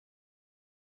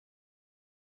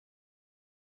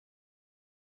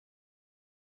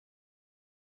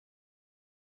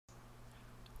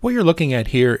What you're looking at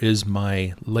here is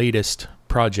my latest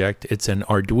project. It's an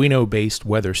Arduino based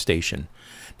weather station.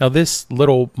 Now this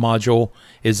little module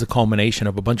is the culmination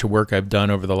of a bunch of work I've done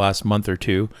over the last month or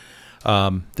two.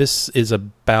 This is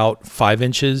about 5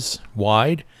 inches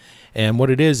wide, and what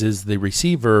it is the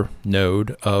receiver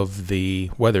node of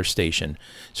the weather station.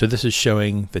 So this is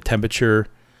showing the temperature,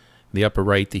 the upper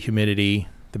right, the humidity,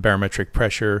 the barometric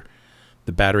pressure,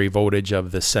 the battery voltage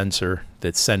of the sensor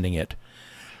that's sending it,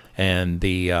 and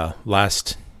the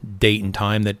last date and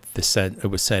time that it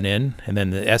was sent in, and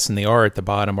then the S and the R at the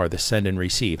bottom are the send and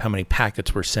receive, how many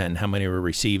packets were sent and how many were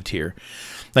received here.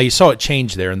 Now you saw it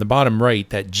change there in the bottom right.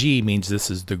 That G means this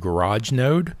is the garage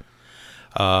node,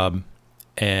 and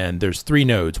there's 3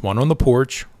 nodes, one on the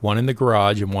porch, one in the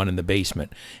garage, and one in the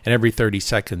basement, and every 30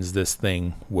 seconds this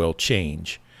thing will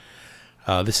change.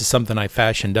 This is something I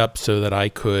fashioned up so that I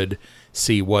could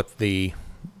see what the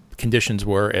conditions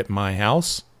were at my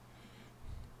house.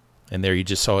 And there you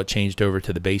just saw it changed over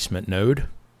to the basement node.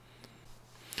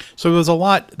 So there was a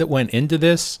lot that went into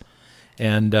this,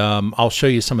 and I'll show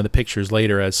you some of the pictures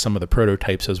later as some of the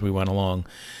prototypes as we went along.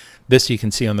 This you can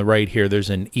see on the right here, there's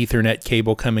an Ethernet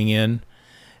cable coming in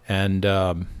and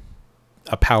a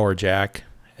power jack,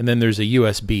 and then there's a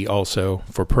USB also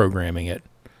for programming it.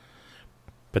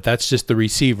 But that's just the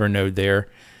receiver node there,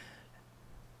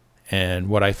 and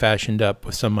what I fashioned up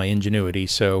with some of my ingenuity.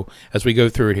 So as we go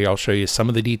through it here, I'll show you some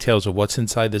of the details of what's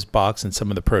inside this box and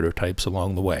some of the prototypes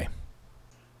along the way.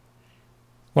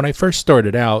 When I first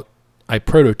started out, I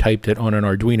prototyped it on an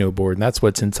Arduino board, and that's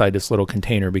what's inside this little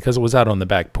container because it was out on the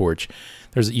back porch.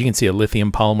 You can see a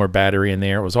lithium polymer battery in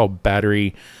there. It was all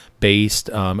battery based.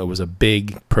 It was a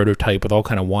big prototype with all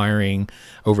kind of wiring.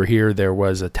 Over here there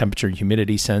was a temperature and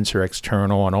humidity sensor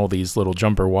external on all these little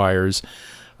jumper wires.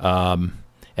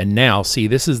 And now, see,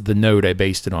 this is the node I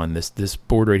based it on. This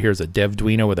board right here is a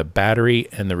Arduino with a battery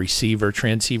and the receiver,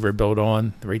 transceiver built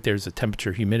on. Right there's a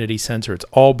temperature humidity sensor. It's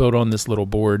all built on this little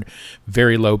board,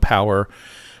 very low power,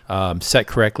 set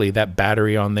correctly. That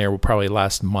battery on there will probably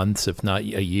last months, if not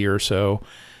a year or so.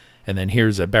 And then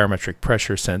here's a barometric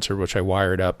pressure sensor, which I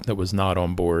wired up that was not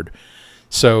on board.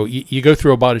 So you go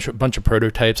through a bunch of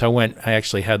prototypes. I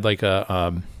actually had like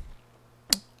a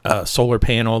solar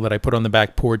panel that I put on the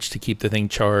back porch to keep the thing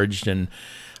charged, and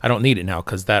I don't need it now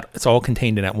because it's all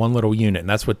contained in that one little unit, and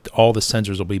that's what all the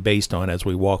sensors will be based on as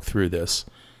we walk through this.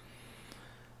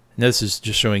 And this is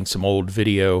just showing some old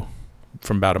video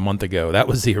from about a month ago. That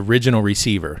was the original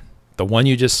receiver, the one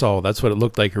you just saw. That's what it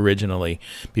looked like originally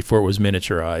before it was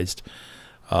miniaturized.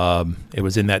 It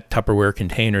was in that Tupperware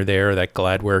container there, that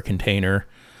Gladware container,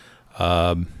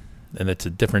 and it's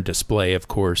a different display, of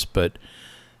course, but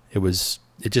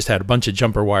it just had a bunch of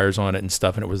jumper wires on it and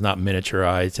stuff, and it was not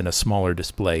miniaturized and a smaller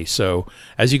display. So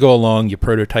as you go along, you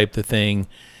prototype the thing,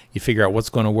 you figure out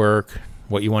what's going to work,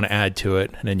 what you want to add to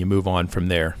it, and then you move on from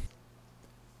there.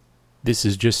 This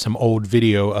is just some old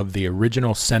video of the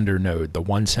original sender node, the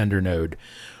one sender node,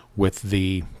 with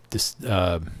you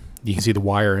can see the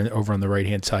wire over on the right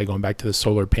hand side going back to the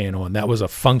solar panel, and that was a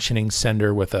functioning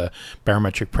sender with a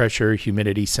barometric pressure,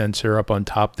 humidity sensor up on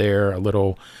top there, a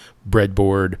little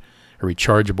breadboard, a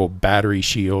rechargeable battery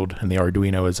shield, and the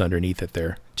Arduino is underneath it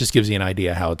there. Just gives you an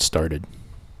idea how it started.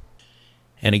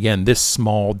 And again, this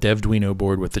small Arduino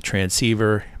board with the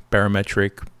transceiver,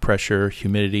 barometric pressure,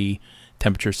 humidity,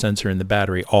 temperature sensor, and the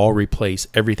battery all replace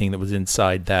everything that was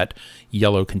inside that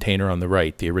yellow container on the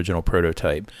right, the original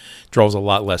prototype. Draws a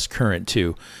lot less current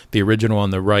too. The original on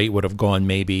the right would have gone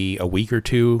maybe a week or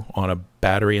two on a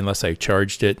battery unless I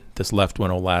charged it. This left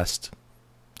one will last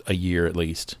a year at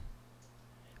least.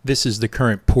 This is the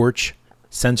current porch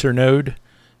sensor node,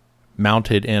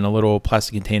 mounted in a little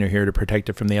plastic container here to protect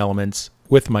it from the elements,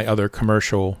 with my other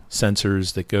commercial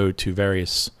sensors that go to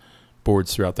various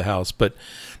boards throughout the house. But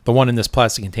the one in this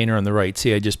plastic container on the right,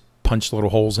 see, I just punched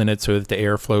little holes in it so that the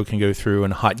airflow can go through,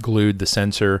 and hot glued the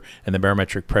sensor and the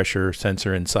barometric pressure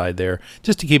sensor inside there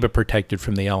just to keep it protected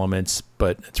from the elements.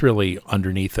 But it's really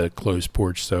underneath a closed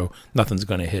porch, so nothing's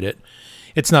going to hit it.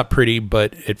 It's not pretty,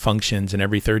 but it functions, and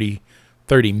every 30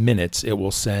 minutes it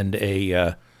will send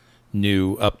a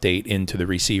new update into the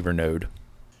receiver node.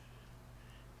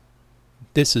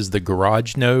 This is the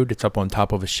garage node. It's up on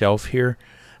top of a shelf here.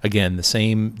 Again, the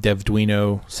same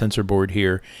Arduino sensor board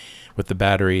here with the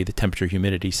battery, the temperature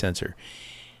humidity sensor.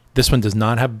 This one does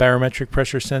not have barometric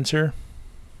pressure sensor.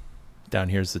 Down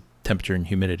here's the temperature and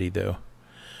humidity though.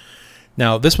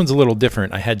 Now this one's a little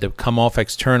different. I had to come off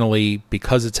externally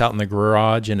because it's out in the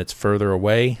garage and it's further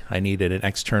away. I needed an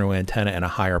external antenna and a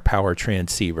higher power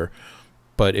transceiver,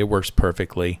 but it works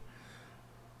perfectly.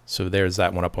 So there's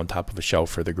that one up on top of a shelf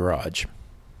for the garage.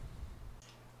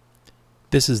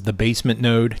 This is the basement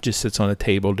node, just sits on a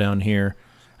table down here.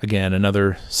 Again,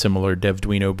 another similar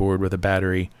Arduino board with a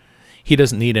battery. He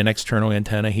doesn't need an external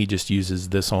antenna, he just uses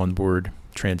this onboard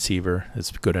transceiver.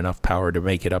 It's good enough power to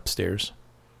make it upstairs.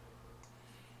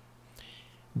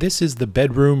 This is the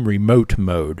bedroom remote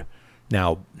mode.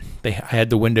 Now, I had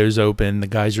the windows open, the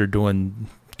guys are doing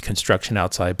construction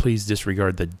outside. Please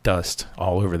disregard the dust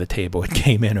all over the table. It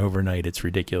came in overnight. It's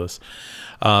ridiculous.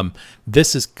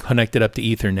 This is connected up to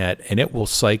Ethernet, and it will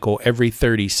cycle every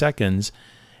 30 seconds,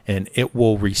 and it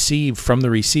will receive from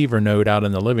the receiver node out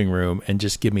in the living room and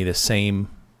just give me the same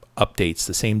updates,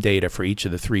 the same data for each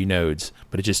of the 3 nodes,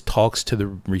 but it just talks to the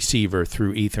receiver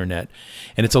through Ethernet.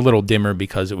 And it's a little dimmer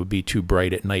because it would be too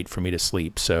bright at night for me to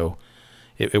sleep, so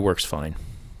it works fine.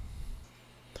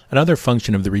 Another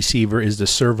function of the receiver is to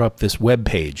serve up this web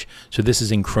page. So this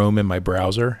is in Chrome in my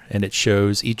browser, and it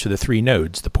shows each of the 3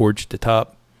 nodes, the porch at the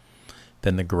top,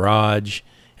 then the garage,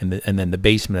 and then the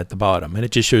basement at the bottom. And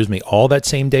it just shows me all that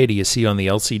same data you see on the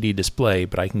LCD display,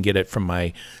 but I can get it from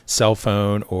my cell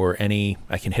phone or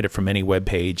I can hit it from any web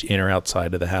page in or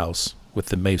outside of the house with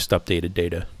the most updated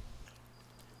data.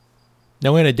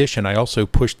 Now, in addition, I also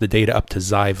pushed the data up to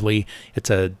Xively.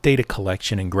 It's a data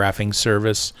collection and graphing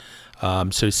service.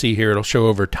 So see here, it'll show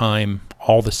over time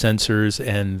all the sensors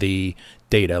and the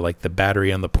data, like the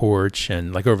battery on the porch,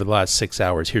 and like over the last 6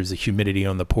 hours, here's the humidity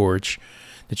on the porch.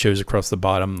 It shows across the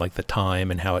bottom like the time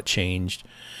and how it changed.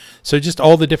 So just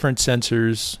all the different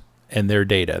sensors and their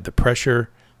data, the pressure,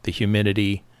 the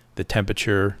humidity, the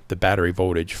temperature, the battery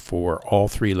voltage for all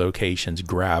 3 locations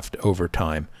graphed over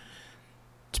time.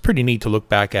 It's pretty neat to look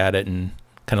back at it and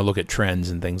kind of look at trends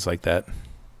and things like that.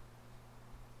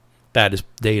 That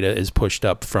data is pushed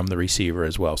up from the receiver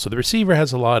as well. So the receiver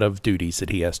has a lot of duties that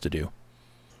he has to do.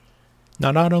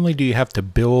 Now, not only do you have to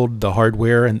build the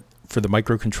hardware and for the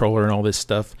microcontroller and all this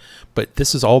stuff, but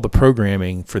this is all the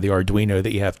programming for the Arduino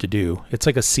that you have to do. It's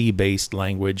like a C-based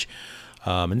language.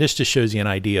 And this just shows you an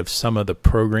idea of some of the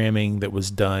programming that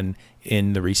was done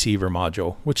in the receiver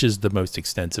module, which is the most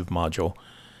extensive module.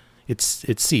 It's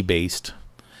C-based,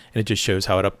 and it just shows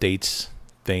how it updates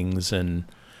things and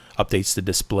updates the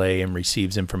display and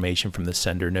receives information from the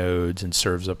sender nodes and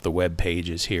serves up the web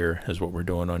pages. Here is what we're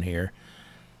doing on here.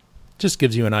 Just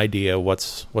gives you an idea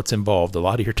what's involved. A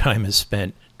lot of your time is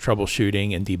spent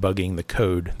troubleshooting and debugging the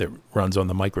code that runs on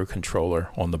the microcontroller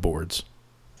on the boards.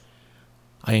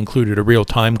 I included a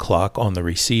real-time clock on the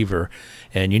receiver,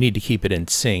 and you need to keep it in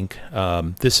sync.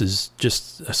 This is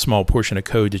just a small portion of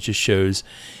code that just shows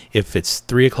if it's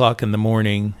 3 o'clock in the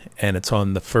morning and it's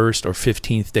on the 1st or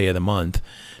 15th day of the month,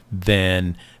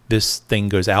 then this thing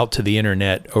goes out to the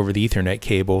internet over the Ethernet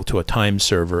cable to a time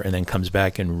server and then comes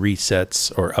back and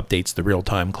resets or updates the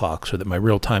real-time clock so that my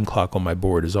real-time clock on my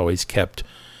board is always kept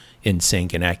in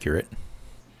sync and accurate.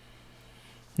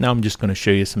 Now I'm just going to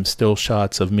show you some still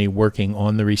shots of me working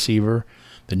on the receiver.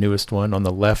 The newest one on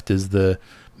the left is the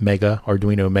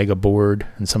Arduino Mega board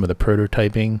and some of the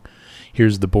prototyping.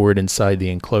 Here's the board inside the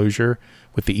enclosure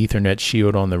with the Ethernet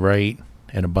shield on the right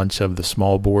and a bunch of the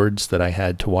small boards that I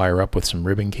had to wire up with some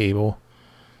ribbon cable.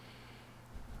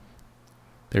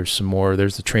 There's some more.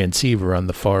 There's the transceiver on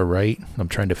the far right. I'm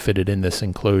trying to fit it in this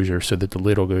enclosure so that the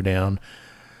lid will go down.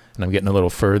 And I'm getting a little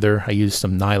further. I used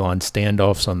some nylon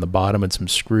standoffs on the bottom and some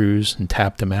screws and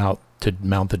tapped them out to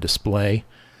mount the display.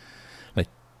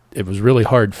 It was really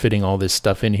hard fitting all this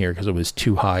stuff in here because it was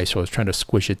too high, so I was trying to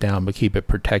squish it down but keep it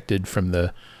protected from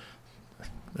the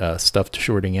stuff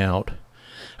shorting out.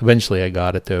 Eventually I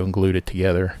got it though and glued it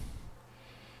together.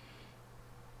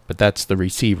 But that's the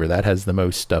receiver. That has the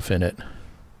most stuff in it.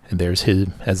 And there's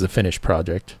him as the finished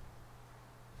project.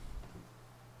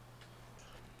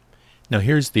 Now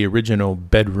here's the original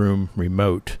bedroom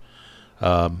remote.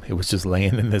 It was just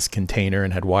laying in this container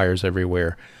and had wires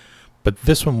everywhere. But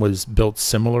this one was built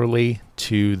similarly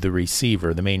to the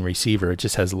receiver, the main receiver. It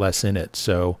just has less in it.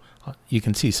 So you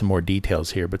can see some more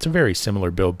details here, but it's a very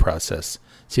similar build process.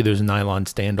 See, there's a nylon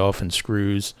standoff and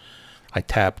screws. I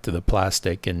tapped the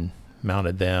plastic and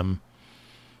mounted them.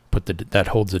 That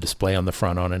holds the display on the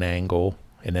front on an angle.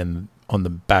 And then on the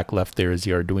back left there is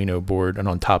the Arduino board, and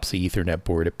on top's the Ethernet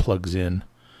board. It plugs in.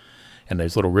 And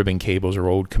there's little ribbon cables or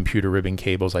old computer ribbon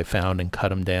cables I found and cut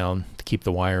them down to keep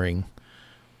the wiring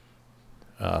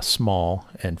small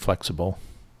and flexible.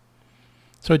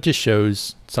 So it just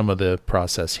shows some of the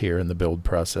process here in the build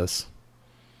process.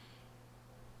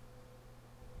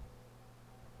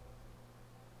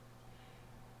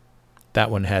 That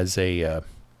one has a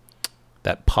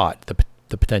that pot,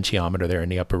 the potentiometer there in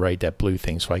the upper right, that blue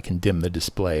thing, so I can dim the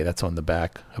display. That's on the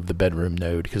back of the bedroom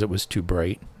node because it was too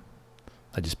bright.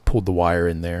 I just pulled the wire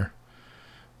in there.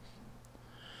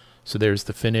 So there's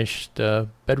the finished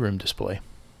bedroom display.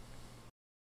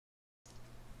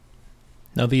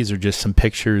 Now these are just some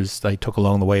pictures I took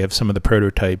along the way of some of the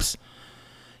prototypes.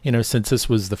 You know, since this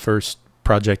was the first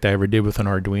project I ever did with an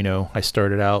Arduino, I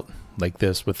started out like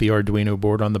this with the Arduino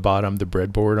board on the bottom, the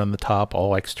breadboard on the top,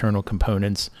 all external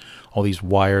components, all these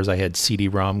wires. I had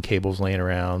CD-ROM cables laying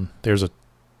around. There's a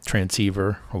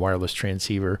transceiver, a wireless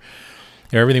transceiver.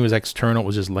 You know, everything was external. It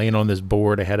was just laying on this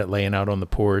board. I had it laying out on the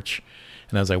porch.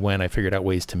 And as I went, I figured out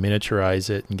ways to miniaturize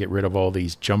it and get rid of all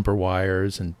these jumper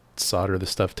wires and solder the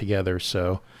stuff together.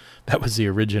 So that was the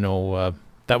original,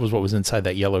 that was what was inside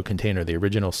that yellow container, the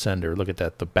original sender. Look at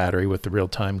that, the battery with the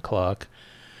real-time clock.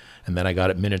 And then I got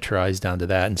it miniaturized down to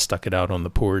that and stuck it out on the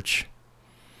porch.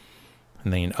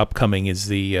 And then upcoming is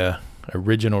the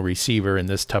original receiver in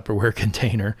this Tupperware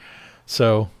container.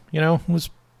 So, you know, it was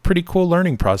a pretty cool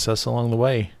learning process along the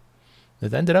way.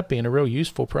 It ended up being a real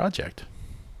useful project.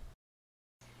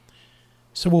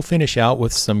 So we'll finish out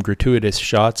with some gratuitous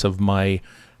shots of my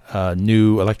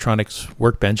new electronics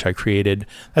workbench I created.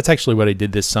 That's actually what I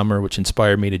did this summer, which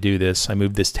inspired me to do this. I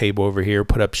moved this table over here,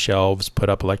 put up shelves, put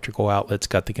up electrical outlets,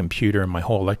 got the computer and my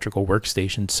whole electrical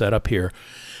workstation set up here.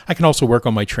 I can also work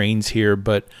on my trains here,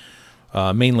 but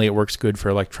mainly it works good for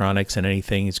electronics and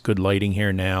anything. It's good lighting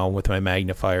here now with my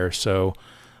magnifier, so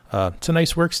it's a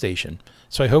nice workstation.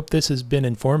 So I hope this has been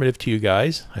informative to you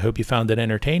guys. I hope you found it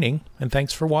entertaining, and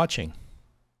thanks for watching.